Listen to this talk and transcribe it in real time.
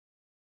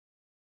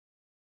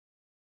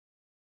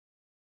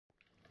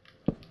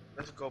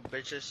Let's go,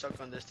 bitches. Suck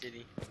on this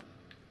titty.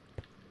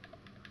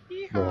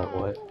 Bro,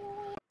 what?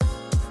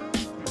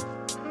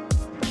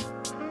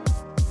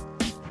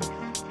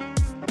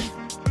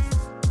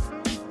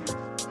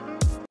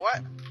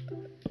 What?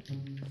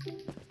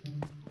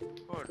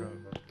 Hold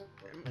on.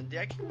 Did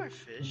I keep my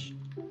fish?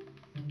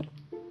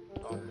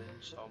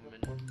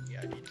 Salmon. Yeah,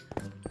 I did.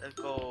 Let's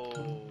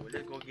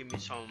go give me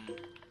some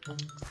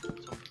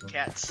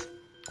cats.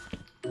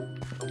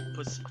 Some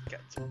pussy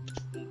cats.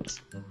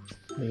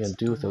 What are you gonna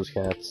do with those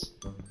cats?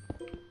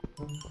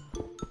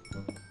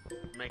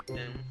 Make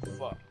them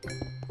fuck.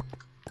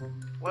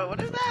 Wait,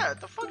 what is that?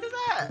 The fuck is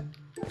that?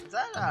 Is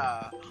that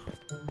a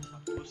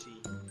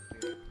pussy?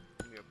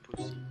 Give me a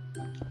pussy.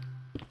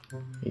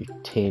 Are you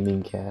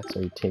taming cats or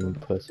are you taming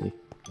pussy?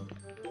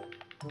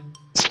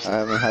 I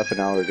have a half an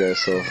hour ago,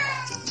 so.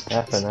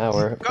 Half an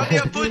hour. Got me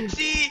a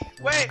pussy!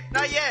 Wait,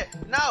 not yet!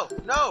 No!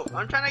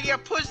 I'm trying to get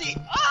a pussy!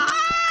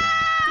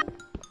 Ah!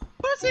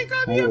 Pussy,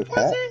 got me a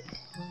pussy!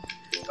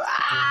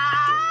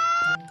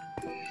 Ah!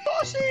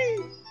 Pussy!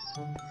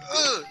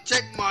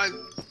 Check my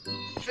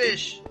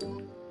fish.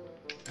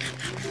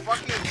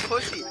 Fucking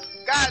pussy.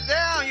 God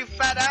damn, you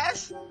fat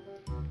ass!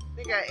 I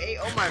think I ate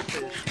all my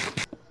fish.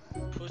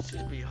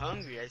 Pussies be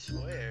hungry, I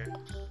swear.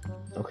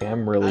 Okay,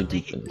 I'm really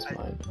deep in this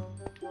mine.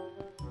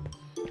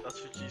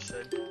 That's what you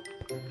said.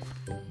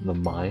 The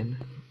mine?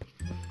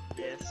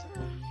 Yes.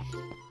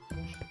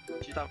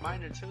 She's a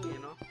miner too, you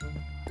know? I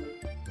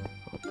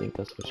don't think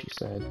that's what you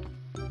said.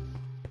 No,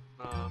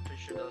 I'm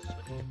pretty sure that's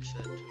what you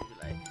said too.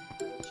 Like,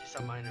 she's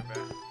a miner,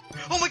 bro.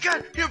 Oh my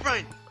god! Here,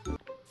 Brian!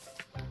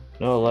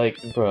 No, like,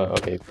 bro,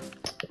 okay.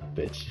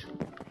 Bitch.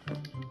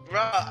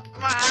 Bro, I'm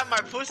gonna have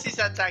my pussies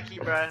attack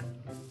you, bro.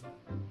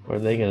 What are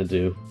they gonna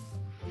do?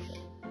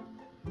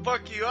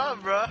 Fuck you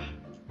up, bro.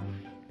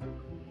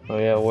 Oh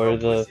yeah, what are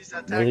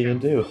they gonna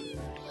do?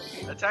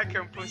 Attack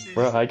him, pussies.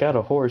 Bro, I got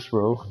a horse,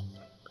 bro.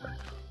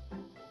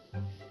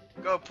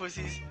 Go,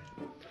 pussies.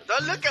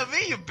 Don't look at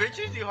me, you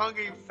bitches, you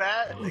hungry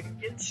fat.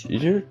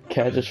 Did your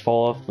cat just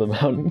fall off the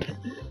mountain?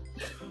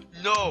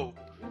 No.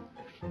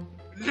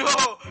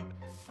 No.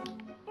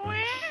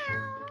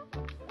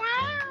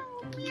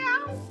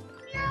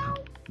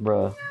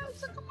 Bruh.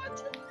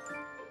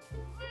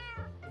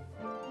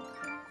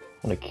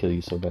 I wanna kill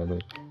you so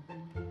badly.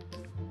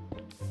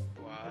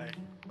 Why?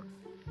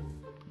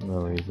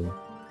 No reason.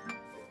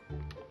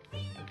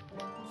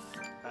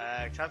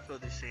 I feel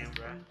the same,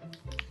 bro.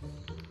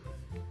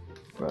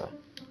 Bruh.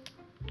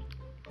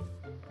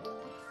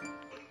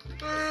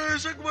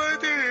 Suck my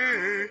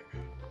dick.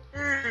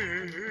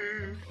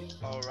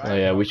 Alright. Oh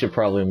yeah, we should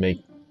probably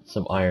make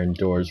some iron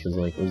doors because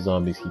like the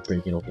zombies keep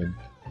breaking open.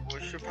 We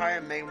should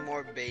probably make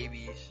more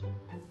babies.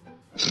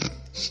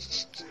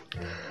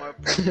 More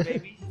pussy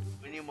babies?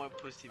 We need more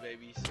pussy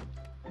babies.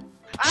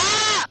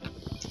 Ah!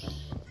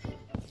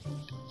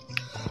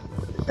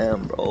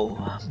 Damn, bro.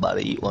 I'm about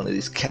to eat one of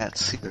these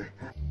cats here.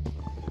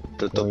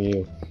 Who are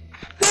you?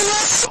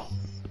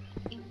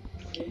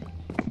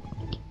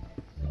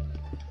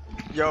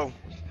 Yo.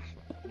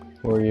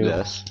 Who are you?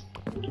 Yes.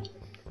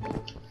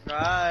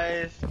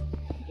 Guys.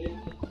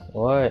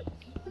 What?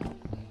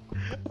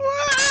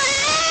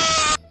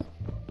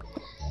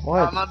 What?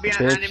 I'm gonna be an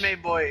bitch? anime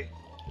boy.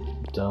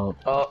 Don't.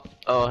 Oh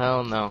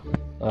hell no.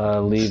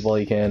 Leave while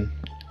you can.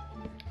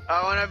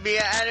 I wanna be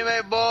an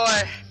anime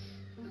boy.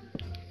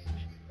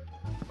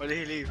 Why did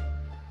he leave?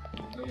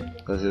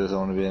 Because he doesn't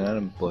want to be an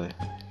anime boy.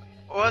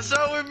 What's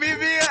up with me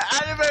being an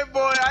anime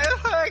boy?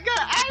 I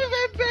got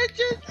anime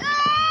bitches.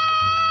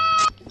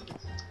 Ah!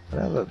 I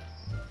have a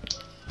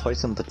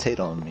poison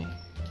potato on me.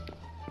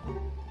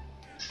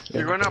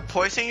 You're gonna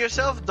poison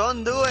yourself?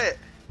 Don't do it.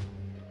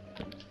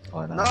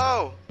 Why not?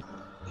 No.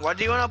 Why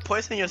do you wanna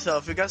poison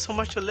yourself? You got so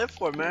much to live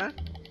for, man.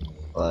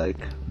 Like.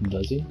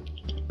 Does he?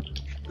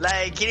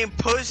 Like getting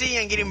pussy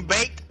and getting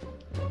baked.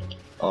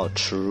 Oh,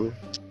 true.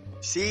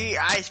 See,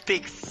 I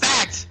speak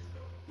facts.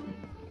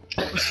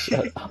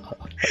 Shut up.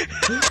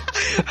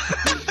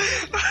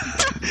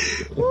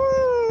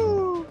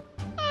 Woo.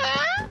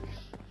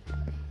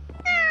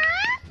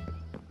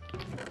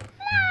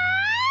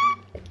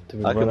 Did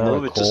we I run can out move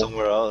of it to coal?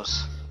 somewhere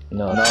else.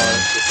 No. No,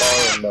 it's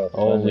all in the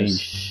Holy furnace.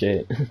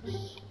 shit.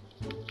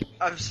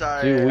 I'm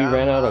sorry. Dude, we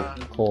ran out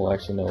of coal.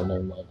 Actually, no,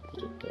 never mind.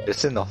 Yeah.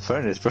 It's in the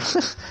furnace, bro.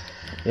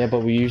 Yeah,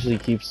 but we usually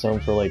keep some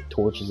for like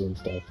torches and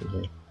stuff in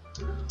here.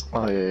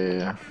 Oh,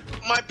 yeah.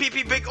 My pee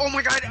big. Oh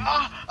my god.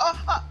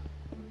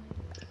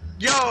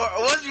 Yo,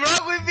 what's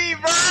wrong with me,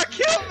 bro?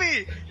 Kill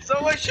me.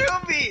 Someone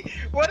shoot me.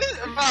 What is?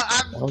 I'm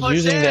I was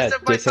using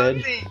that by dickhead.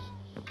 something.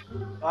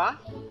 Huh?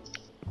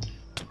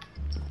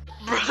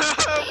 Bro,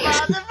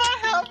 Spotify,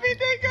 help me,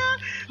 nigga.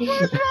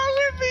 What's wrong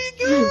with me,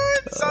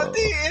 dude?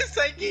 Something is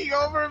taking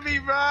over me,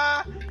 bro.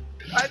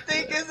 I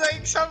think it's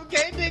like some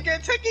gay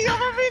nigga taking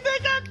over me,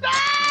 nigga.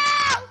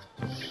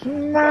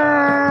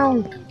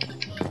 No!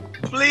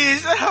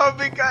 Please help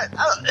me, God.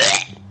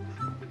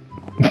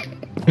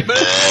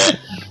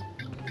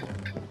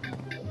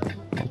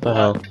 What the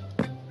hell?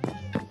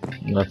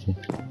 Nothing.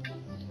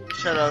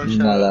 Shut up,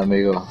 Nada,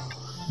 amigo.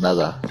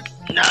 Nada.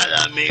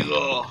 Nada,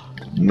 amigo.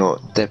 No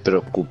te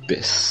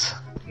preocupes.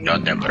 No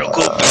te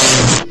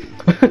preocupes.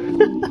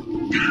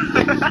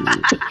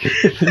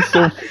 He's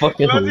so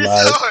fucking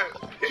loud.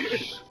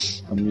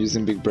 I'm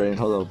using big brain.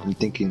 Hold up, I'm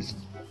thinking.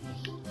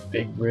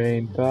 Big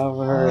brain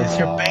power. Use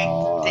your big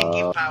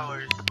thinking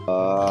powers.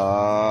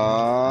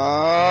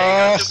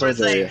 So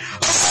there.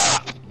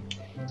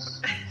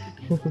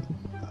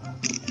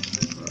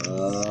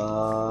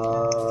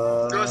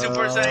 Go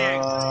Super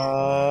Saiyan.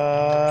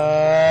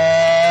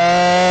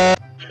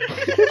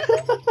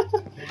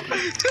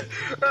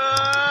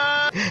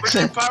 What's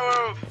your power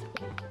of?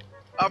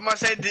 I'm gonna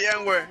say the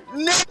N word.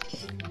 No.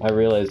 I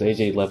realized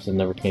AJ left and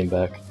never came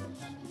back.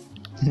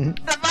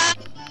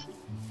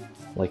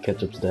 Like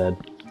Ketchup's dad.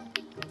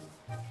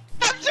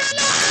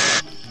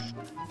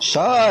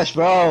 Shush,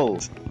 bro!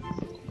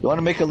 You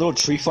wanna make a little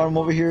tree farm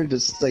over here?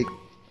 Just like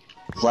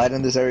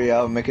flatten this area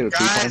out and make it a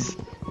tree Guys,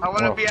 farm? I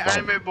wanna Oh, be an fuck.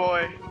 anime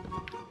boy.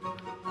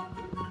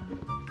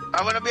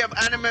 I wanna be an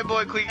anime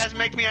boy. Can you guys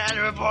make me an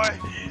anime boy?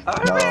 I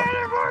wanna No. be an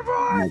anime boy.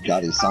 Oh my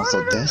god, he sounds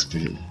so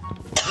desperate.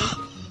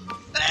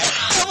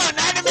 Come on,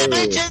 anime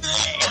Hey. bitches.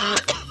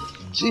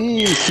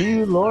 Jeez, can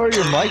you lower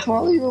your mic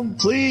volume,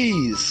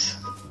 please?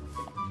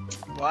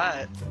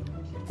 What?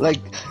 Like,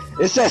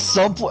 it's at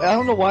some point. I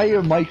don't know why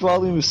your mic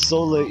volume is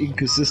so like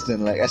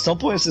inconsistent. Like, at some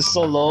points it's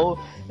so low,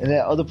 and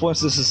at other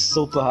points it's just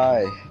super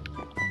high.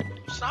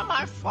 It's not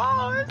my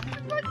fault.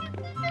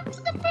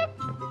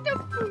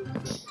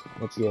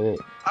 Let's get it.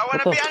 I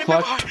wanna What be the anime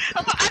fuck? boy.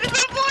 I'm an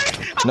anime boy.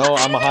 No,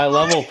 I'm a high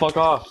level. Fuck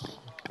off.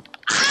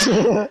 I'm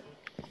an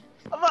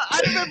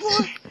anime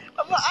boy.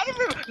 I'm an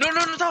anime. No.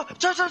 Stop.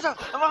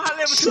 I'm a high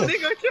level two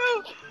nigga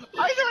too.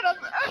 I'm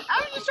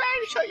just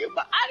trying to show you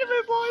my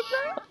anime boy,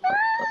 bro.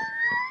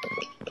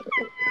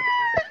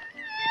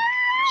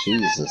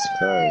 Jesus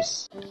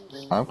Christ.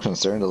 I'm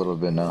concerned a little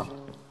bit now.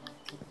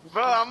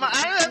 Bro, I'm an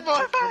anime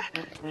boy, bro.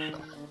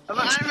 I'm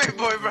an anime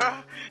boy, bro.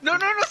 No,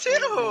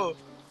 zero.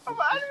 I'm an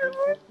anime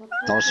boy.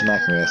 Don't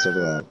smack me, I swear to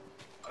God.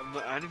 I'm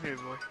an anime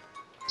boy.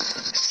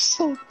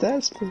 So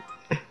desperate.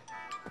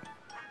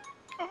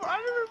 I'm an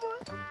anime boy.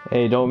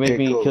 Hey, don't make Okay,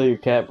 me cool. kill your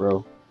cat,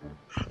 bro.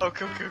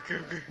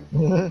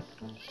 Okay.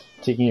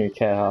 Taking your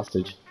cat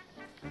hostage.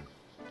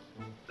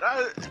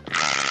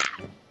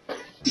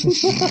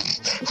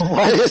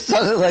 Why it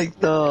sounded like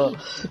the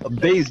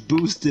bass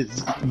boosted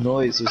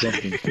noise or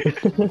something?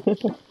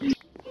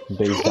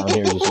 Base down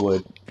here just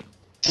wood.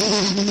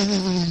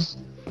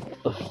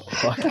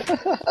 Fuck.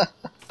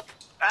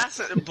 That's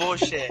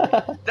bullshit.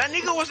 That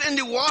nigga was in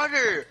the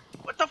water.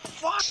 What the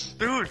fuck?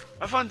 Dude,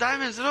 I found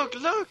diamonds. Look.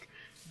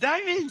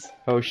 Diamonds.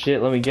 Oh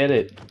shit, let me get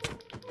it.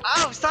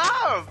 Oh,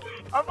 stop.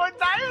 I found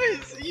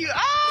diamonds.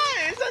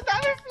 It's a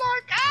diamond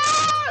block.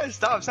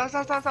 Stop.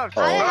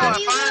 Bro,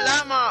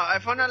 I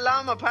found a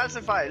llama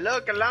pacified.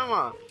 Look, a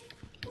llama.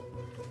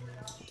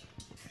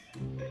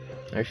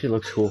 Actually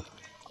looks cool.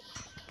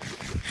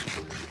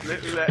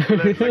 Look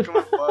at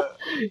my butt.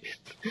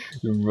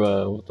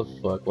 Bro, what the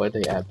fuck? Why'd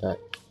they add that?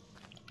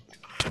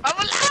 I'm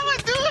a llama,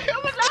 dude.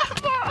 I'm a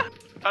llama.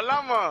 A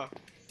llama.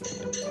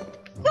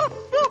 Woof.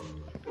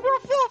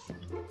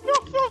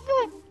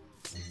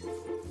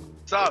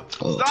 Stop.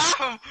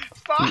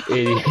 You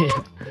idiot.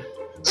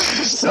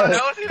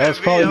 That's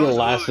probably the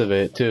last of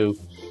it, too.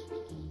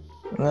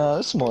 No,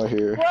 there's more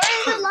here. Where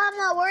is the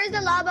llama? Where is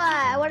the llama?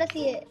 I want to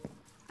see it.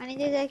 I need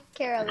to take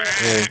care of it.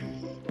 Yeah.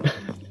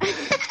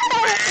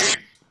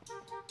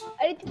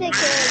 I need to take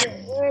care of it.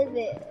 Where is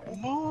it?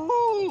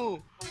 Moo.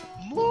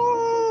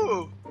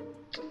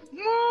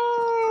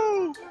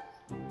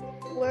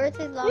 Where is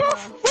the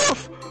llama?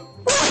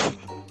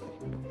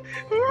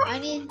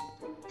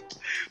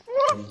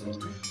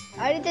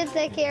 I need to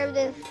take care of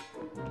this.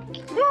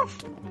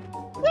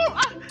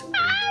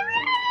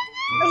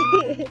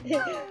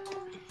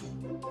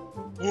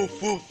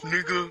 Woof,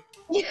 nigga.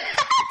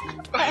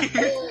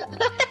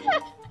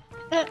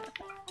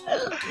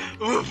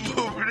 Woof,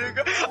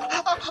 nigga.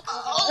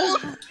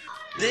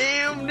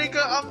 Damn,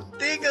 nigga, I'm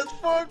thick as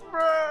fuck,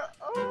 bro.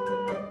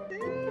 Oh,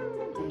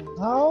 damn.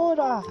 Hold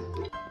on.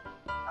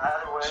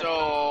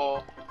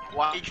 So,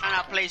 why you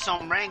trying to play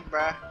some rank,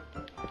 bro?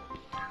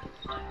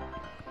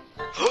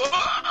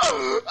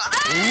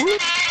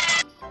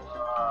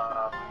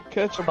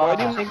 Ketchup, why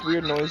do you make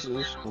weird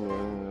noises?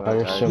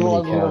 There's so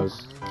many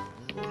cows.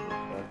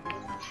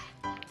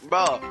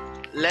 Bro,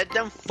 let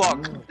them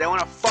fuck. They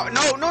wanna fuck.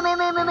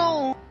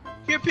 No.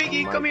 Here,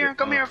 Piggy, come here.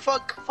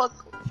 Fuck.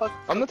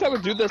 I'm the type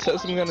of dude that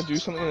says I'm gonna do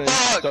something and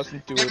Fuck.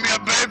 doesn't do Give it. me a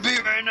baby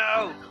right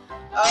now.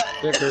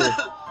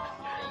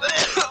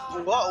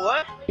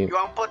 What? You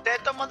want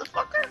potato,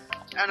 motherfucker?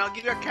 And I'll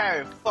give you a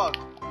carrot. Fuck.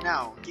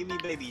 Now, give me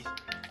babies.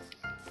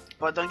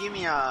 But don't give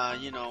me a,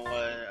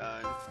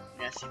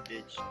 nasty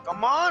bitch.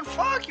 Come on,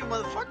 fuck you,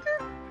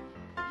 motherfucker.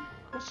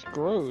 That's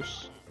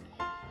gross.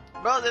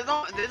 Bro, they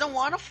don't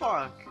wanna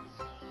fuck.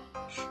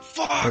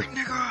 Fuck,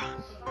 nigga.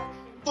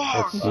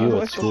 Fuck. That's you at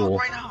Fuck school.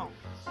 right now.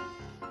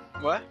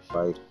 What?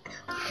 Like,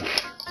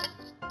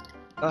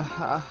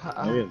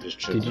 maybe I'm just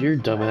tripping. Did your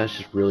dumbass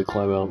just really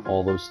climb out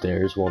all those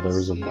stairs while there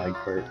was a bike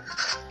part?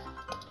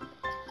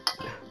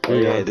 Oh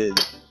yeah, I did.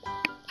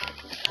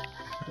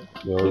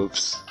 Yo,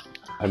 Oops.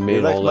 I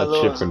made all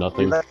that shit for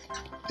nothing.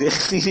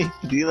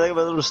 Do you like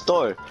my little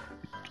store?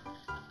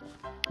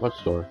 What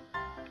store?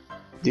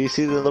 Do you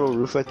see the little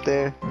roof right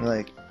there?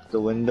 Like the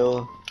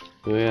window?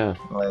 Oh yeah,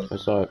 Like, I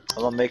saw it.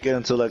 I'm gonna make it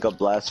into like a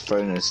blast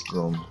furnace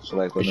room. So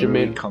like should whenever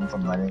we make- come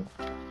from mining.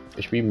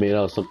 It should be made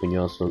out of something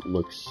else so it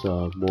looks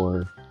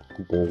more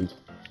bold.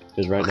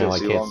 Because right Okay, now I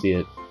so you can't want- see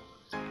it.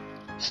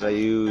 Should I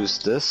use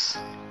this?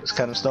 This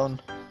kind of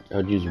stone? I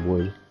would use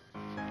wood.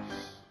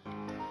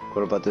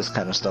 What about this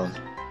kind of stone?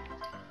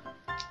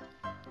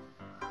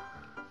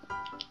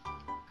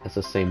 That's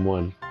the same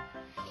one.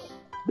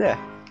 Yeah.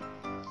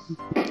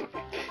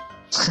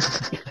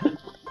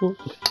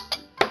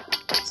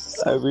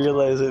 I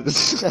realize it.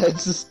 I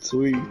just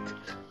tweaked.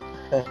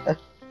 You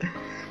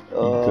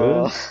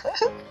good?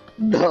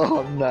 No,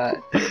 I'm not.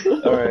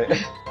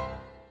 Alright.